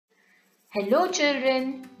Hello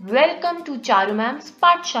children, welcome to Charu maam's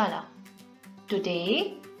paatshaala.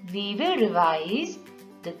 Today we will revise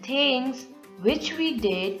the things which we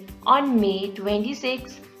did on May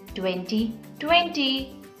 26,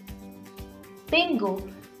 2020. Bingo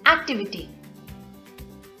activity.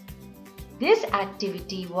 This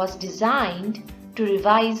activity was designed to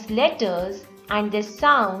revise letters and their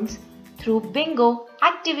sounds through bingo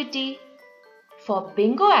activity. For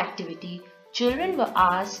bingo activity, children were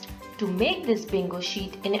asked to make this bingo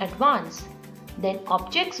sheet in advance. Then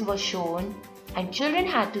objects were shown and children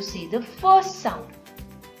had to see the first sound.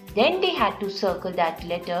 Then they had to circle that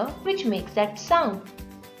letter which makes that sound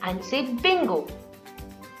and say bingo.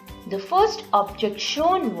 The first object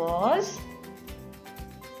shown was...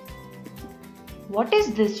 What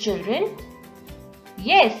is this, children?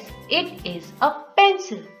 Yes, it is a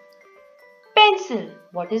pencil. Pencil.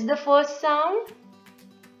 What is the first sound?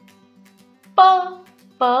 P,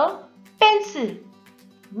 pencil.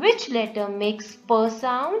 Which letter makes P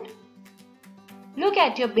sound? Look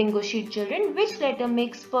at your bingo sheet, children. Which letter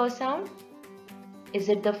makes P sound? Is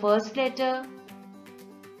it the first letter?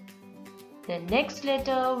 The next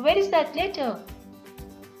letter. Where is that letter?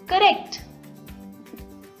 Correct.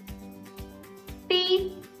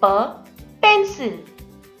 P, pencil.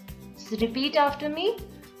 So repeat after me.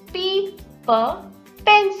 P,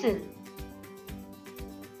 pencil.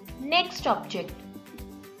 Next object.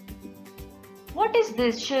 What is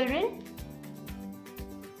this, children?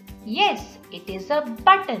 Yes, it is a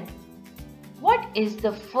button. What is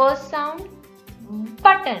the first sound?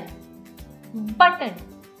 Button. Button.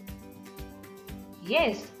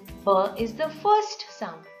 Yes, B is the first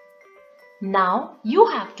sound. Now you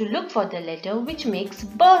have to look for the letter which makes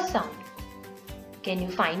B sound. Can you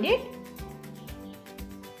find it?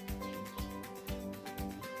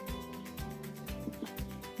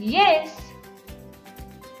 Yes.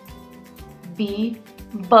 B,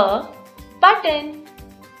 button.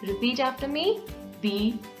 Repeat after me.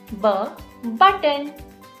 B, button.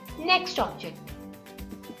 Next object.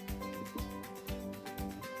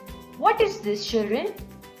 What is this, children?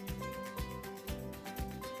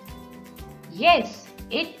 Yes,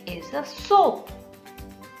 it is a soap.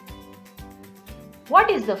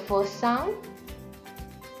 What is the first sound?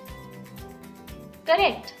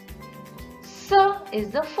 Correct. S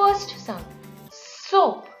is the first sound.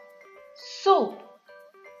 Soap. Soap.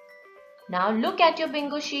 Now look at your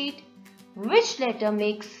bingo sheet. Which letter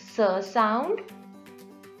makes S sound?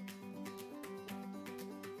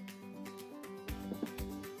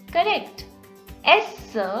 Correct.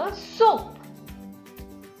 S, soap.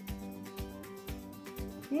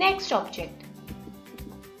 Next object.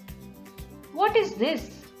 What is this?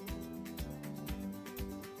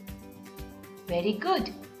 Very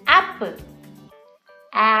good. Apple.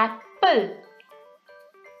 Apple.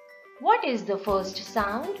 What is the first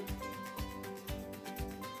sound?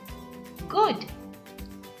 Good.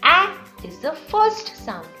 A is the first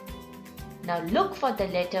sound. Now look for the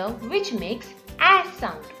letter which makes A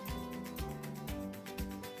sound.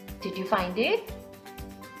 Did you find it?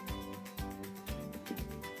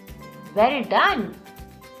 Well done.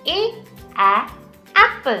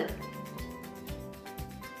 Apple.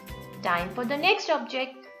 Time for the next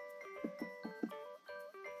object.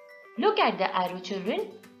 Look at the arrow, children.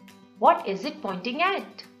 What is it pointing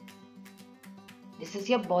at? This is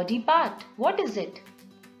your body part. What is it?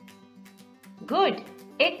 Good.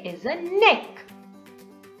 It is a neck.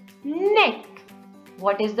 Neck.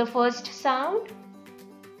 What is the first sound?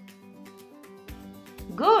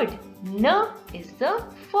 Good. N is the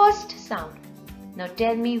first sound. Now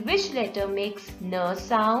tell me which letter makes N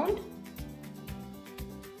sound?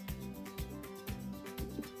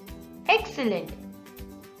 Excellent.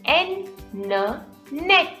 N,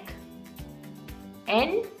 neck.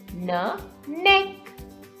 N, neck.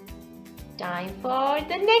 Time for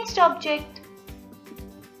the next object.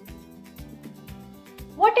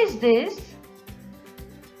 What is this?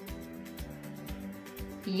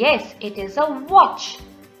 Yes, it is a watch.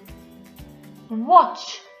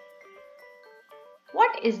 Watch.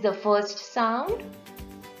 What is the first sound?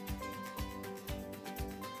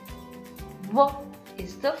 W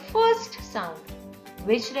is the first sound.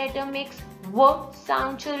 Which letter makes W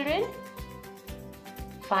sound, children?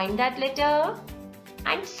 Find that letter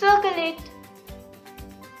and circle it.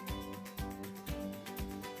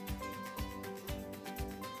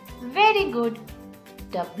 Very good.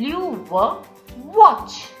 W,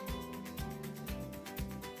 watch.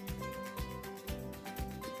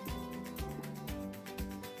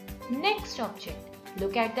 Next object.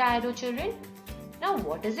 Look at the arrow, children. Now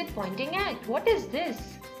what is it pointing at? What is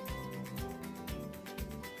this?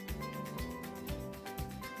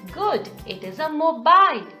 Good, it is a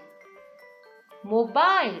mobile.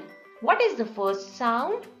 Mobile. What is the first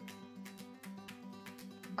sound?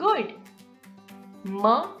 Good. M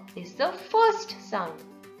is the first sound.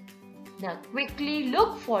 Now quickly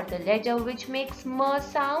look for the letter which makes M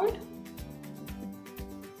sound.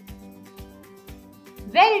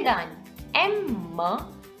 Well done. M,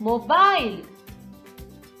 mobile.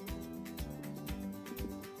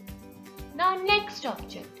 Now next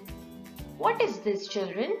object. What is this,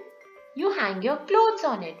 children? You hang your clothes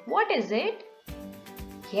on it. What is it?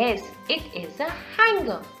 Yes, it is a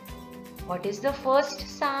hanger. What is the first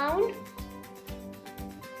sound?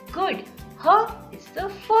 Good. H is the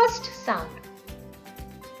first sound.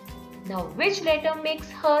 Now which letter makes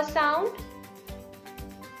H sound?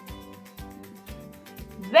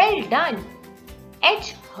 Well done.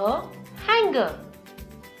 H, hanger.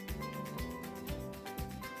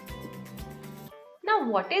 Now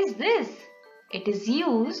what is this? It is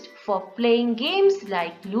used for playing games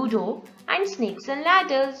like Ludo and snakes and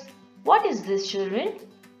ladders. What is this, children?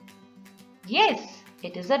 Yes,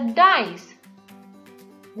 it is a dice.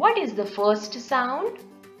 What is the first sound?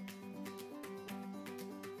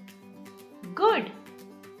 Good.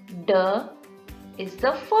 D is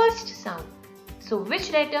the first sound. So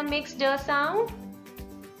which letter makes D sound?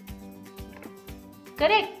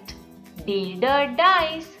 Correct. D,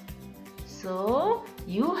 dice. So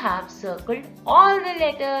you have circled all the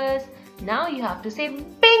letters. Now you have to say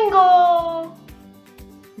bingo.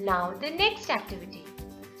 Now the next activity.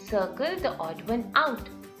 Circle the odd one out.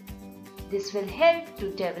 This will help to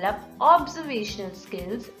develop observational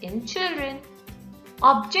skills in children.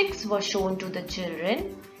 Objects were shown to the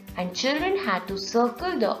children and children had to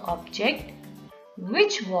circle the object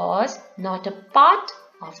which was not a part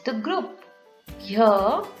of the group.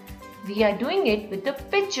 Here we are doing it with the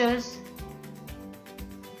pictures.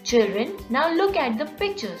 Children, now look at the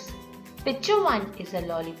pictures. Picture 1 is a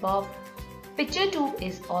lollipop. Picture 2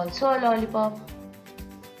 is also a lollipop.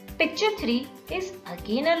 Picture 3 is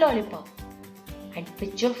again a lollipop. And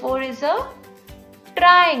picture 4 is a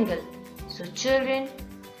triangle. So children,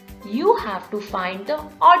 you have to find the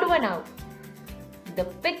odd one out. The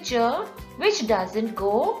picture which doesn't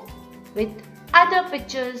go with other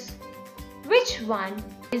pictures. Which one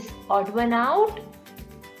is odd one out?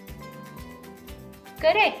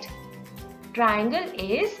 Correct. Triangle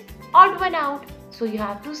is odd one out. So you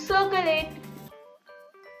have to circle it.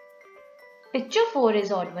 Picture 4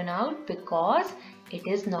 is odd one out because it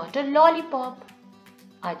is not a lollipop.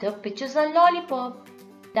 Other pictures are lollipop.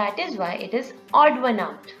 That is why it is odd one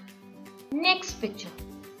out. Next picture.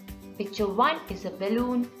 Picture 1 is a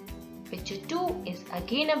balloon. Picture 2 is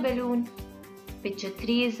again a balloon. Picture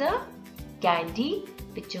 3 is a candy.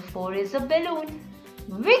 Picture 4 is a balloon.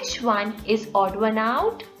 Which one is odd one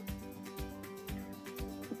out?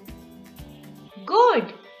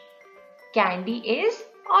 Good. Candy is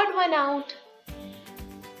odd one out.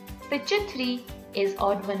 Picture 3 is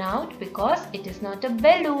odd one out because it is not a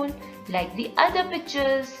balloon like the other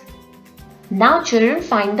pictures. Now children,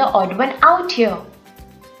 find the odd one out here.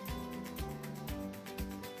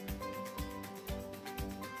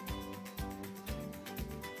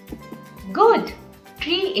 Good.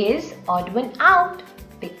 Tree is odd one out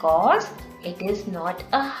because it is not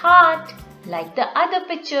a heart like the other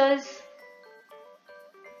pictures.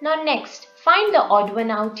 Now next, find the odd one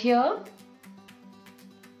out here.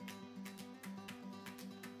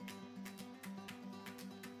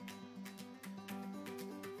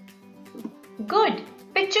 Good.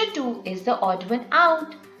 Picture 2 is the odd one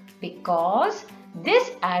out because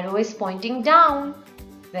this arrow is pointing down,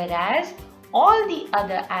 whereas all the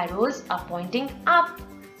other arrows are pointing up.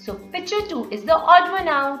 So picture 2 is the odd one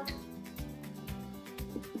out.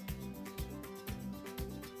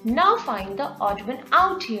 Now find the odd one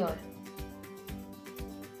out here.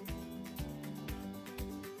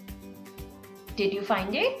 Did you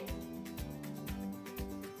find it?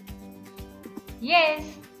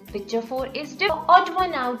 Yes. Picture 4 is the odd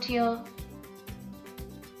one out here.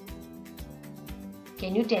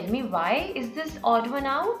 Can you tell me why is this odd one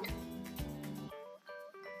out?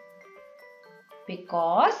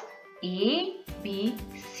 Because A, B,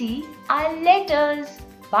 C are letters,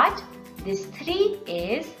 but this 3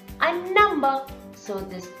 is a number. So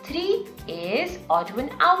this 3 is odd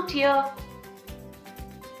one out here.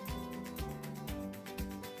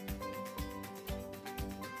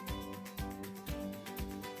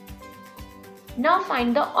 Now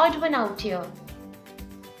find the odd one out here.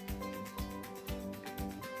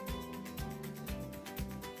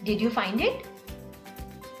 Did you find it?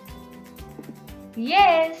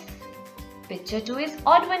 Yes. Picture 2 is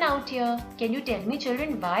odd one out here. Can you tell me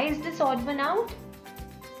children why is this odd one out?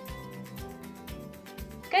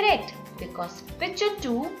 Correct, because picture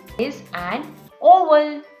 2 is an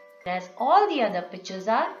oval, whereas all the other pictures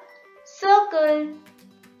are circle.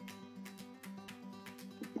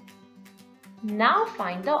 Now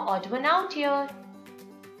find the odd one out here.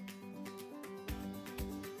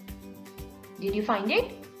 Did you find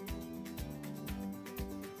it?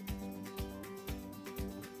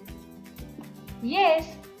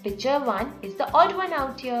 Yes, picture 1 is the odd one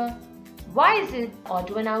out here. Why is it odd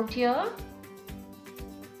one out here?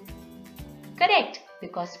 Correct,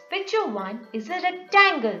 because picture 1 is a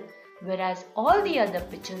rectangle, whereas all the other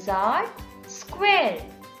pictures are square.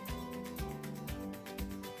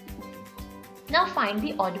 Now find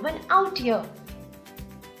the odd one out here.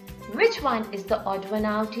 Which one is the odd one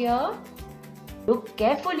out here? Look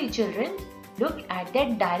carefully, children. Look at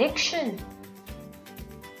that direction.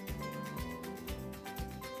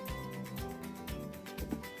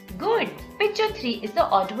 Good. Picture 3 is the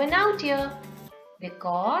odd one out here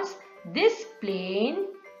because this plane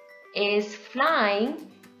is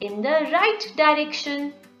flying in the right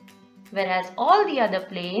direction, whereas all the other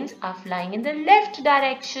planes are flying in the left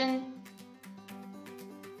direction.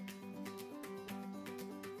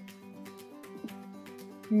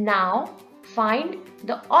 Now find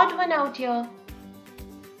the odd one out here.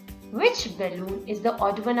 Which balloon is the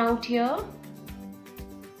odd one out here?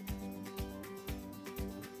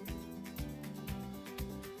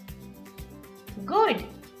 Good.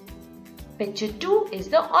 Picture 2 is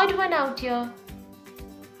the odd one out here.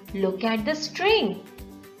 Look at the string.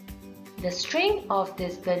 The string of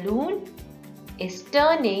this balloon is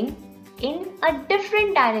turning in a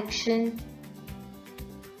different direction.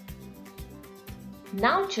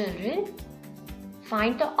 Now children,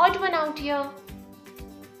 find the odd one out here.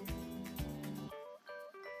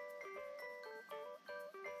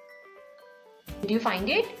 Did you find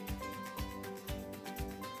it?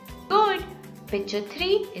 Good. Picture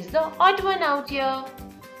 3 is the odd one out here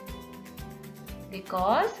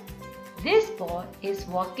because this boy is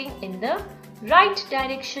walking in the right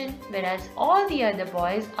direction, whereas all the other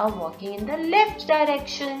boys are walking in the left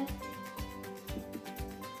direction.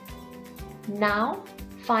 Now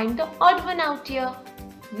find the odd one out here.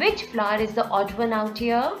 Which flower is the odd one out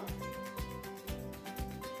here?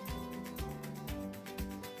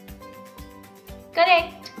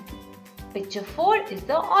 Correct. Picture 4 is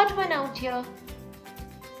the odd one out here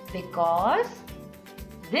because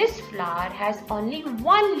this flower has only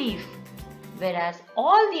one leaf, whereas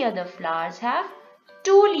all the other flowers have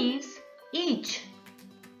 2 leaves each.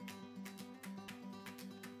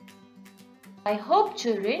 I hope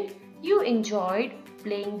children you enjoyed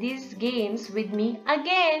playing these games with me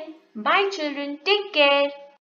again. Bye children, take care.